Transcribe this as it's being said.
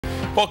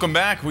Welcome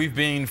back. We've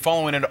been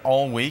following it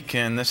all week,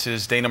 and this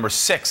is day number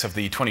 6 of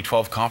the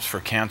 2012 Cops for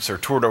Cancer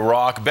Tour de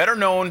Rock, better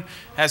known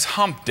as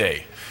Hump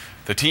Day.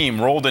 The team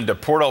rolled into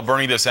Port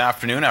Alberni this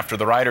afternoon after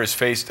the riders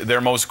faced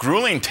their most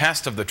grueling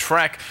test of the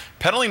trek,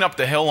 pedaling up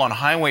the hill on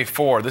Highway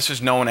 4. This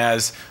is known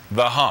as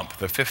the Hump.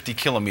 The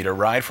 50-kilometer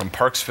ride from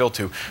Parksville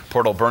to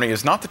Port Alberni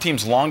is not the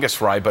team's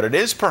longest ride, but it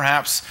is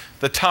perhaps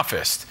the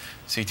toughest.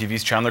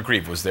 CTV's Chandler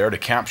Grieve was there to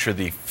capture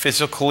the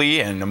physically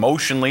and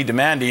emotionally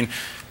demanding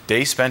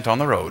day spent on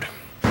the road.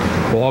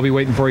 Well, I'll be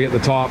waiting for you at the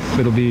top.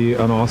 It'll be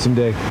an awesome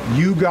day.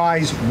 You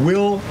guys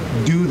will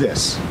do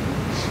this.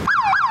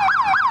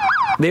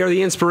 They are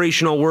the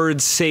inspirational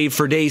words saved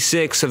for day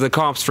 6 of the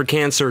Cops for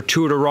Cancer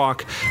Tour de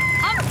Rock.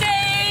 Hump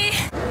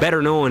Day!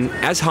 Better known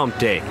as Hump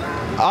Day.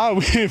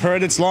 We've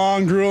heard it's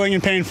long, grueling,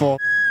 and painful.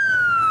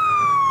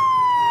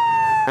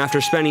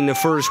 After spending the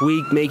first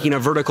week making a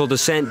vertical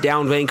descent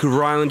down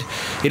Vancouver Island,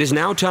 it is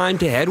now time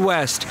to head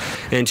west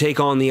and take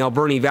on the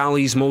Alberni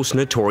Valley's most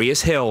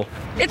notorious hill.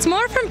 It's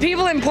more from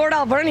people in Port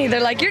Alberni.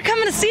 They're like, you're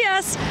coming to see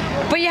us,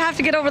 but you have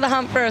to get over the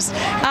hump first.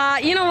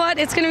 You know what?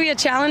 It's going to be a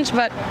challenge,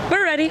 but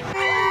we're ready. Way to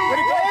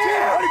go,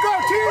 team! Way to go,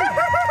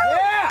 team!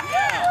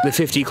 The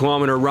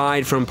 50-kilometer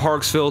ride from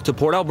Parksville to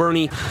Port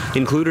Alberni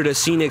included a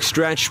scenic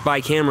stretch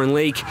by Cameron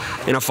Lake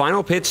and a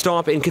final pit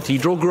stop in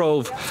Cathedral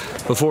Grove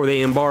before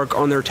they embark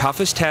on their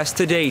toughest test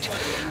to date,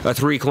 a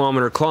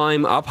 3-kilometer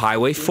climb up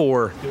Highway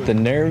 4. The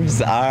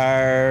nerves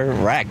are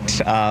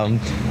wrecked.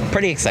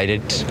 Pretty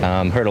excited.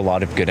 Heard a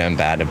lot of good and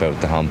bad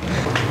about the hump.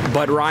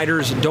 But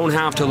riders don't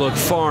have to look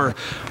far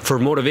for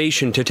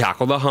motivation to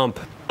tackle the hump.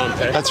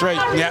 That's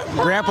right. Yeah,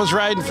 Grandpa's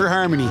riding for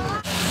harmony.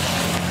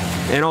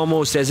 And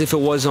almost as if it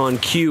was on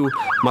cue,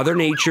 Mother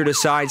Nature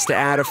decides to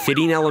add a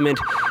fitting element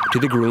to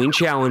the grueling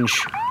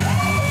challenge.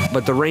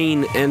 But the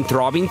rain and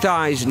throbbing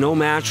thighs no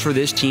match for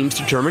this team's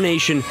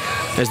determination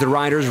as the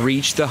riders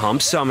reach the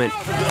hump summit.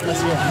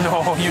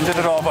 No, you did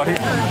it all, buddy.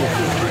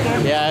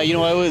 Yeah, you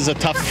know, it was a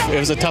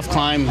tough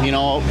climb, you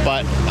know,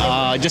 but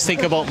just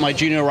think about my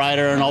junior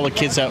rider and all the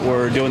kids that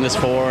were doing this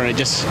for, and it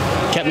just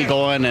kept me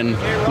going, and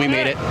we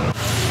made it.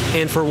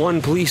 And for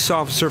one police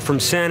officer from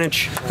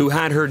Saanich who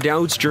had her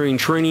doubts during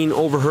training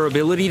over her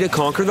ability to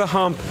conquer the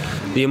hump,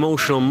 the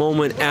emotional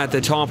moment at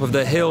the top of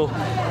the hill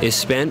is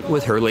spent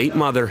with her late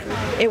mother.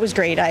 It was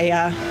great.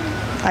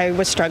 I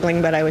was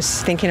struggling, but I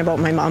was thinking about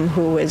my mom,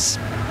 who was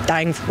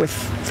dying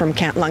from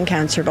lung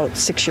cancer about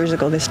 6 years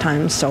ago this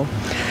time. So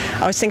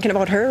I was thinking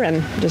about her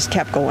and just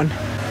kept going.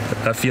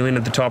 That feeling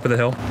at the top of the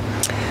hill?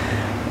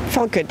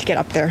 Felt good to get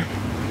up there.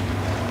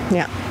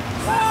 Yeah.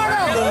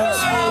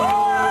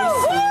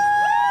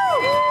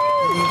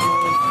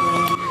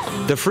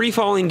 The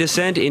free-falling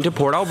descent into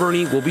Port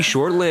Alberni will be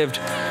short-lived.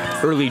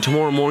 Early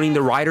tomorrow morning,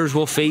 the riders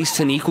will face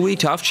an equally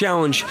tough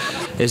challenge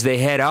as they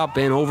head up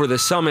and over the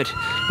summit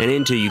and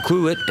into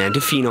Ucluelet and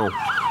Tofino.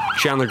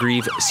 Chandler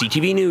Grieve,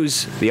 CTV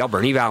News, the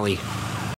Alberni Valley.